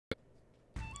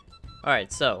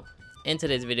Alright, so in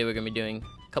today's video we're going to be doing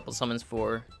a couple summons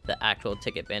for the actual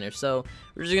ticket banner. So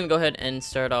we're just going to go ahead and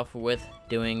start off with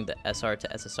doing the SR to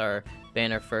SSR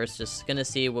banner first. Just going to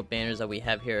see what banners that we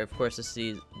have here. Of course,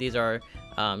 these are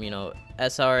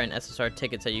SR and SSR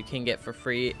tickets that you can get for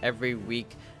free every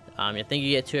week. I think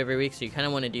you get 2 every week, so you kind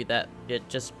of want to do that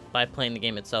just by playing the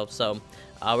game itself. So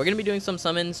we're going to be doing some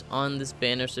summons on this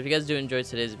banner. So if you guys do enjoy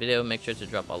today's video, make sure to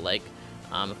drop a like.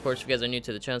 Of course, if you guys are new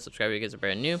to the channel, subscribe if you guys are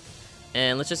brand new.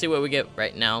 And let's just see what we get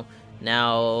right now.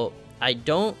 Now, I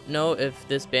don't know if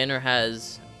this banner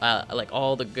has like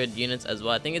all the good units as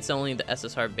well. I think it's only the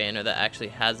SSR banner that actually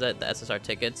has it, the SSR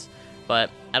tickets. But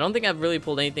I don't think I've really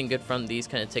pulled anything good from these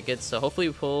kind of tickets. So hopefully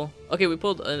we pull... Okay, we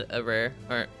pulled a rare,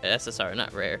 or SSR,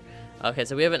 not rare. Okay,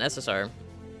 so we have an SSR.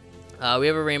 We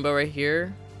have a rainbow right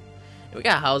here. We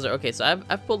got Hauser. Okay, so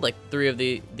I've pulled like 3 of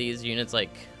these units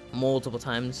like multiple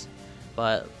times.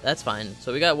 But that's fine.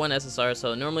 So we got 1 SSR.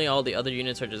 So normally all the other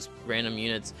units are just random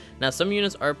units. Now some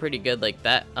units are pretty good, like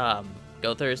that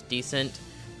Gother is decent.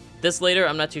 This later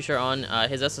I'm not too sure on.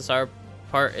 His SSR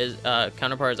part is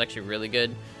counterpart is actually really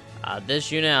good.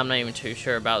 This unit I'm not even too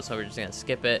sure about, so we're just gonna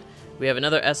skip it. We have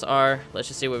another SR. Let's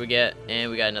just see what we get,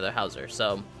 and we got another Hauser.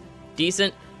 So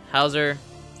decent Hauser.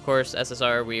 Of course,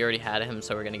 SSR we already had him,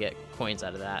 so we're gonna get coins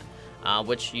out of that.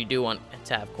 Which you do want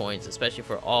to have coins, especially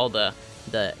for all the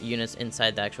units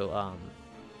inside the actual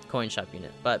coin shop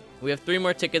unit. But we have 3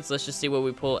 more tickets. Let's just see what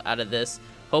we pull out of this.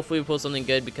 Hopefully we pull something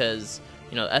good, because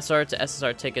SR to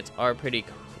SSR tickets are pretty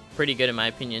good in my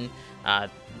opinion.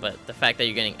 But the fact that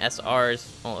you're getting SRs,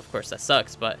 well, of course that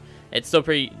sucks, but it's still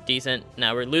pretty decent.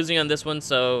 Now we're losing on this one,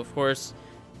 so of course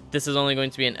this is only going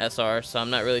to be an SR, so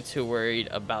I'm not really too worried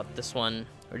about this one.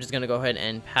 We're just gonna go ahead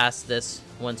and pass this.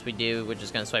 Once we do, we're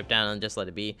just gonna swipe down and just let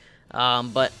it be.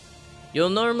 But you'll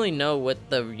normally know what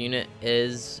the unit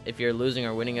is if you're losing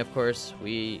or winning. Of course,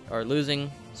 we are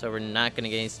losing, so we're not gonna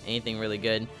get anything really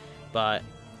good. But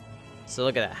so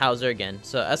look at that, Hauser again.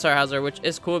 So SR Hauser, which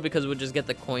is cool because we'll just get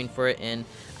the coin for it, and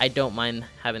I don't mind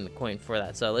having the coin for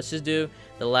that. So let's just do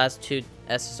the last 2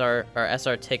 SSR or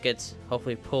SR tickets.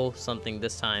 Hopefully pull something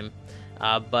this time.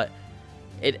 But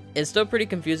it is still pretty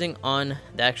confusing on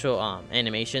the actual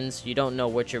animations. You don't know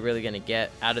what you're really going to get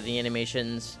out of the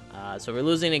animations. So we're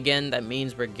losing again. That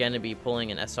means we're going to be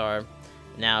pulling an SR.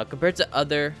 Now, compared to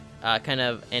other kind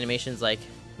of animations like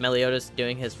Meliodas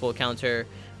doing his full counter,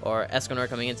 or Escanor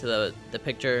coming into the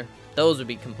picture, those would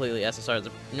be completely SSRs.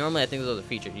 Normally, I think those are the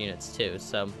featured units too.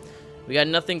 So we got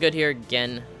nothing good here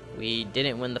again. We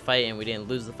didn't win the fight, and we didn't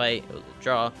lose the fight. It was a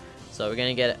draw. So we're going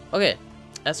to get it. Okay,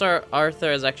 SR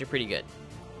Arthur is actually pretty good.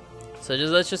 So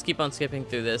let's just keep on skipping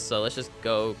through this. So let's just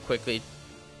go quickly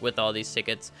with all these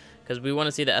tickets, because we want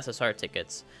to see the SSR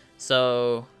tickets.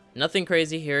 So nothing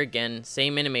crazy here again.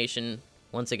 Same animation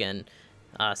once again.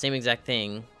 Same exact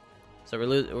thing. So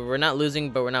we're not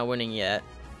losing, but we're not winning yet.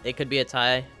 It could be a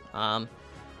tie.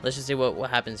 Let's just see what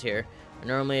happens here.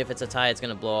 Normally, if it's a tie, it's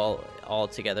gonna blow all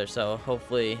together. So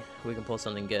hopefully we can pull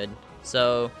something good.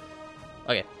 So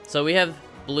okay, so we have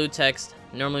blue text.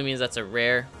 Normally means that's a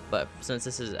rare, but since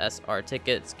this is SR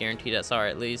ticket, it's guaranteed SR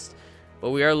at least.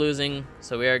 But we are losing,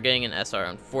 so we are getting an SR,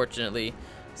 unfortunately.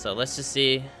 So let's just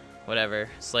see, whatever,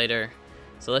 Slater.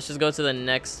 So let's just go to the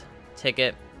next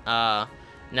ticket. Now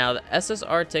the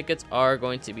SSR tickets are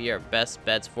going to be our best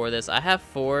bets for this. I have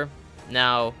 4.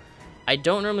 Now, I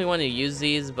don't normally want to use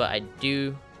these, but I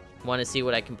do want to see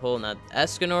what I can pull. Now,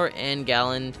 Escanor and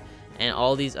Galland and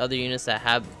all these other units that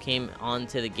have came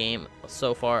onto the game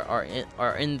so far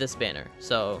are in this banner.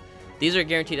 So these are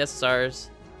guaranteed SSRs.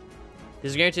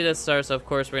 These are guaranteed SSRs, so of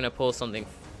course we're gonna pull something.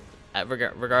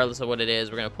 Regardless of what it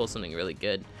is, we're gonna pull something really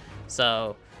good.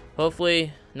 So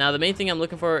hopefully, now the main thing I'm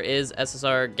looking for is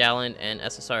SSR Galland and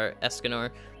SSR Escanor.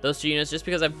 Those 2 units, just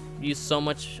because I've used so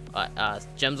much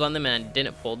gems on them and I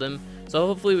didn't pull them. So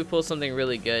hopefully we pull something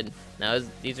really good. Now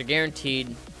these are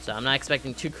guaranteed, so I'm not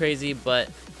expecting too crazy, but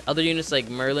other units like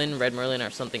Merlin, Red Merlin, are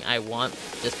something I want,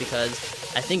 just because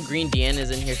I think Green Diane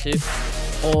is in here too.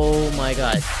 Oh my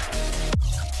god.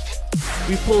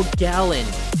 We pulled Galland.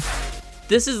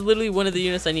 This is literally one of the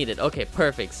units I needed. Okay,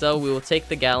 perfect. So we will take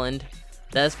the Galland.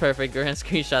 That's perfect. We're going to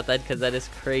screenshot that because that is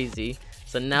crazy.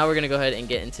 So now we're going to go ahead and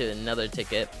get into another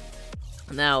ticket.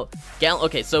 Now,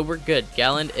 okay, so we're good.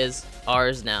 Galland is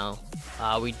ours now.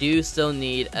 We do still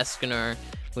need Escanor.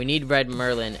 We need Red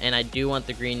Merlin, and I do want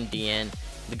the Green Diane.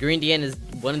 The Green Diane is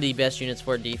one of the best units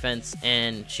for defense,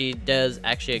 and she does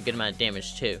actually a good amount of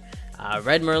damage too.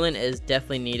 Red Merlin is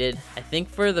definitely needed. I think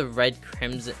for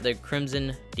the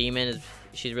Crimson Demon,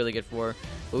 she's really good for.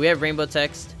 But we have Rainbow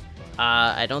Text.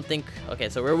 I don't think, okay,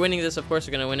 so we're winning this, of course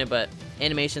we're gonna win it, but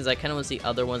animations, I kind of want to see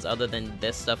other ones other than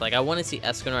this stuff. Like, I want to see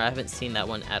Escanor. I haven't seen that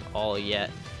one at all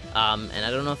yet, and I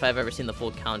don't know if I've ever seen the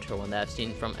full counter one that I've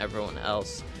seen from everyone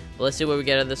else. But let's see what we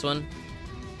get out of this one.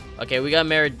 Okay, we got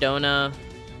Maradona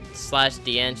slash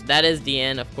Deanne. That is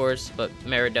Deanne, of course, but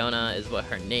Maradona is what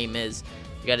her name is.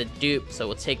 We got a dupe, so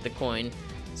we'll take the coin.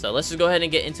 So let's just go ahead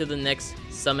and get into the next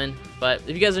summon. But if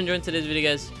you guys are enjoying today's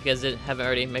video, guys, if you guys haven't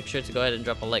already, make sure to go ahead and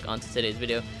drop a like onto today's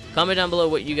video. Comment down below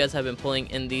what you guys have been pulling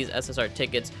in these SSR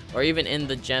tickets, or even in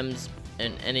the gems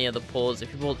and any of the pulls.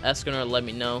 If you pulled Escanor, let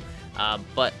me know.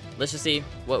 But let's just see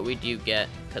what we do get,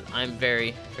 because I'm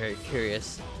very, very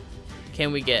curious.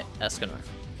 Can we get Escanor?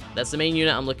 That's the main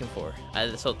unit I'm looking for out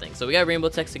of this whole thing. So we got Rainbow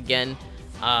Text again,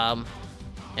 and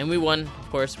we won. Of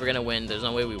course, we're gonna win. There's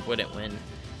no way we wouldn't win.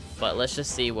 But let's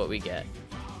just see what we get.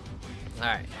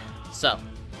 Alright, so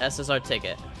SSR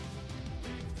ticket.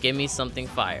 Give me something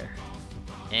fire.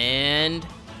 And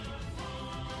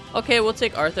okay, we'll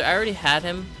take Arthur. I already had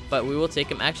him, but we will take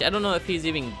him. Actually, I don't know if he's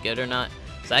even good or not,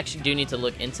 so I actually do need to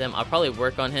look into him. I'll probably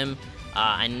work on him.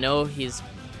 I know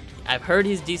I've heard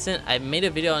he's decent. I've made a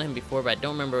video on him before, but I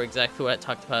don't remember exactly what I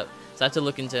talked about, so I have to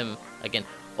look into him again.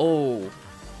 Oh,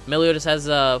 Meliodas has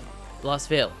Lost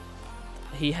Veil.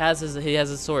 He has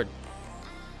his sword.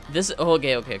 This,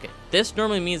 okay. This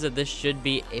normally means that this should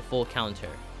be a full counter.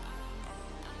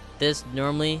 This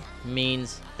normally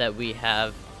means that we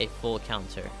have a full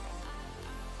counter,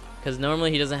 because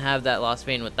normally he doesn't have that Lost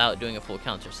Vein without doing a full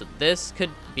counter. So this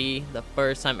could be the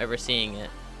first time ever seeing it.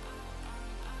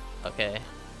 Okay.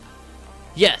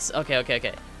 Yes.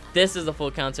 Okay. This is the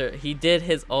full counter. He did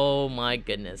his. Oh my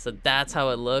goodness. So that's how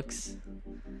it looks.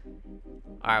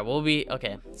 Alright, we'll be,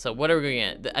 okay, so what are we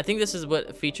gonna get? I think this is what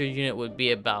a featured unit would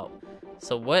be about.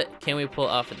 So what can we pull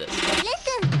off of this?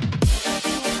 Listen.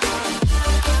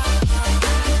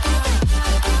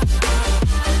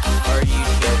 Are you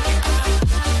joking?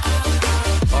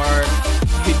 Are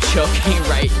you joking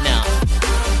right now?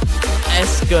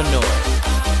 Escanor.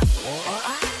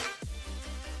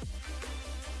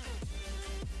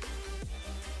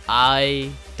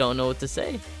 I don't know what to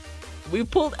say. We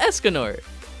pulled Escanor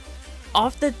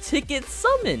off the ticket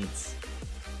summons.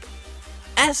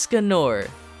 Escanor.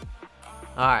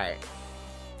 Alright.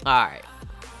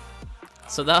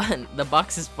 So the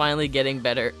box is finally getting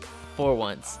better for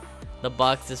once. The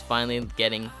box is finally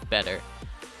getting better.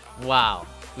 Wow.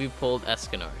 We pulled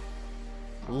Escanor.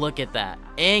 Look at that.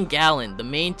 And Gallon. The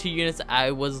main two units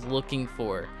I was looking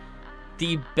for.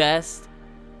 The best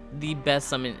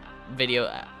summon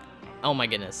video. Oh my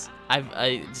goodness.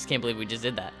 I just can't believe we just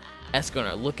did that.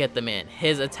 Escanor, look at the man.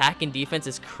 His attack and defense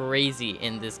is crazy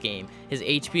in this game. His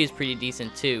HP is pretty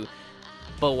decent too.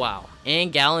 But wow.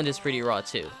 And Gallon is pretty raw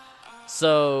too.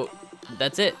 So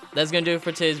that's it. That's gonna do it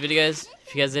for today's video, guys.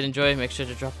 If you guys did enjoy, make sure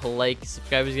to drop a like.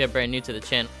 Subscribe if you guys are brand new to the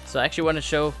channel. So I actually want to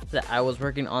show that I was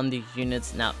working on these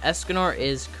units. Now Escanor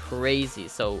is crazy.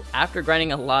 So after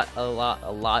grinding a lot,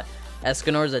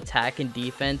 Escanor's attack and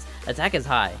defense. Attack is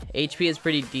high. HP is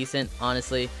pretty decent,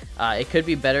 honestly. It could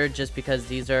be better just because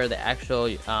these are the actual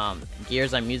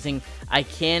gears I'm using. I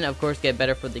can, of course, get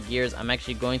better for the gears. I'm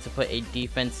actually going to put a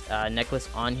defense necklace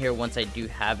on here once I do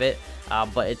have it.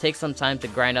 But it takes some time to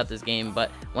grind out this game. But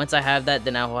once I have that,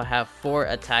 then I will have 4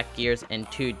 attack gears and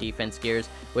 2 defense gears,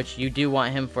 which you do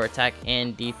want him for attack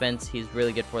and defense. He's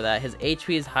really good for that. His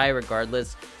HP is high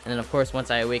regardless. And then, of course, once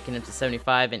I awaken him to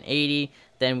 75 and 80,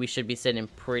 then we should be sitting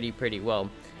pretty well.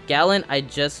 Gallon, I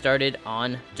just started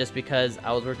on just because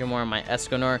I was working more on my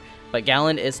Escanor, but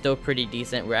Gallon is still pretty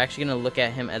decent. We're actually going to look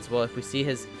at him as well. If we see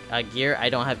his gear, I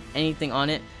don't have anything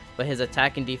on it, but his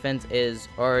attack and defense is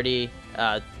already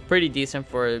pretty decent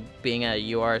for being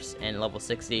a UR and level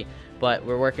 60. But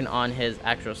we're working on his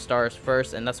actual stars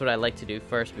first, and that's what I like to do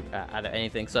first out of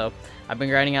anything. So I've been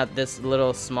grinding out this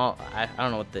little small, I don't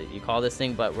know what you call this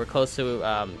thing, but we're close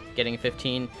to getting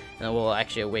 15, and then we'll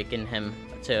actually awaken him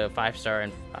to 5-star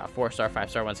and 4-star,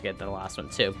 5-star once we get to the last one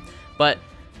too. But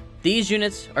these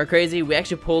units are crazy. We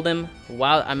actually pulled him.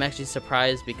 Wow, I'm actually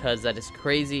surprised because that is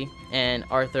crazy. And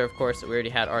Arthur, of course, we already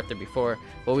had Arthur before,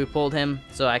 but we pulled him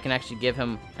so I can actually give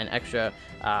him an extra,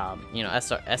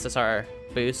 SSR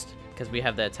boost, because we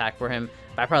have the attack for him,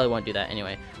 but I probably won't do that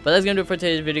anyway. But that's gonna do it for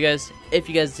today's video, guys. If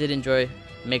you guys did enjoy,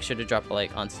 make sure to drop a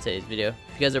like onto today's video.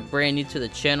 If you guys are brand new to the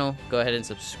channel, go ahead and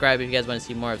subscribe. If you guys want to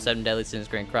see more of 7 Deadly Sins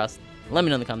Grand Cross, let me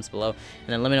know in the comments below, and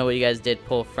then let me know what you guys did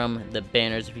pull from the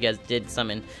banners. If you guys did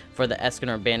summon for the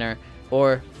Escanor banner,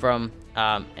 or from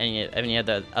any of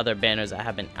the other banners that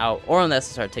have been out, or on the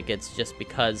SSR tickets, just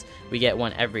because we get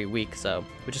one every week, so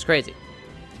which is crazy.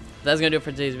 That's gonna do it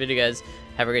for today's video, guys.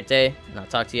 Have a great day, and I'll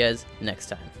talk to you guys next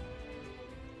time.